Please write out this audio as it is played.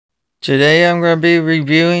Today I'm going to be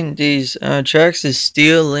reviewing these Traxxas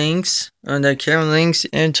steel links, the camera links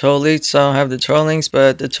and toe links. I don't have the toe links,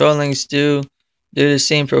 but the toe links do the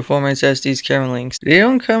same performance as these camera links. They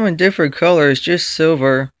don't come in different colors, just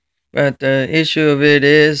silver. But the issue of it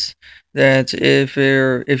is that if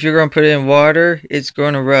you're going to put it in water, it's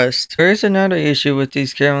going to rust. There is another issue with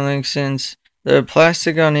these camera links, since the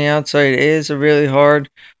plastic on the outside is a really hard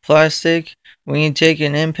plastic. When you take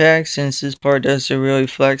an impact, since this part doesn't really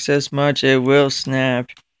flex as much, it will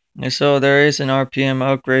snap. And so there is an RPM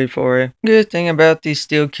upgrade for it. Good thing about these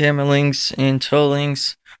steel camera links and toe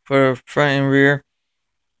links for front and rear,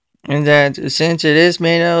 and that since it is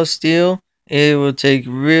made out of steel, it will take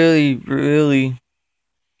really,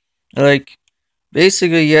 like,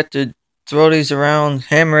 basically you have to throw these around,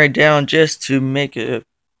 hammer it down just to make a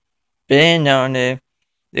bend on it.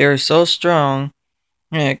 They are so strong.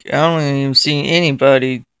 Heck, I don't even see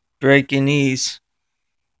anybody breaking these.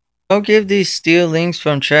 I'll give these steel links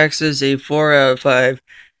from Traxxas a 4 out of 5.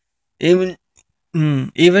 Even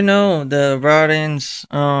though the rod ends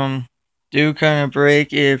do kind of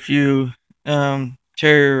break if you tear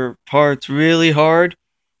your parts really hard,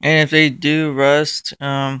 and if they do rust,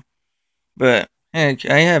 but heck,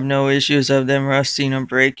 I have no issues of them rusting or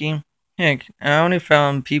breaking. Heck, I only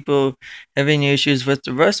found people having issues with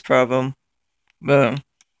the rust problem, but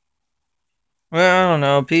well, I don't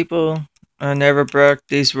know. People never broke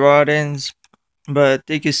these rod ends, but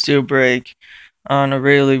they can still break on a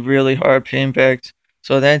really hard impact.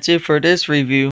 So that's it for this review.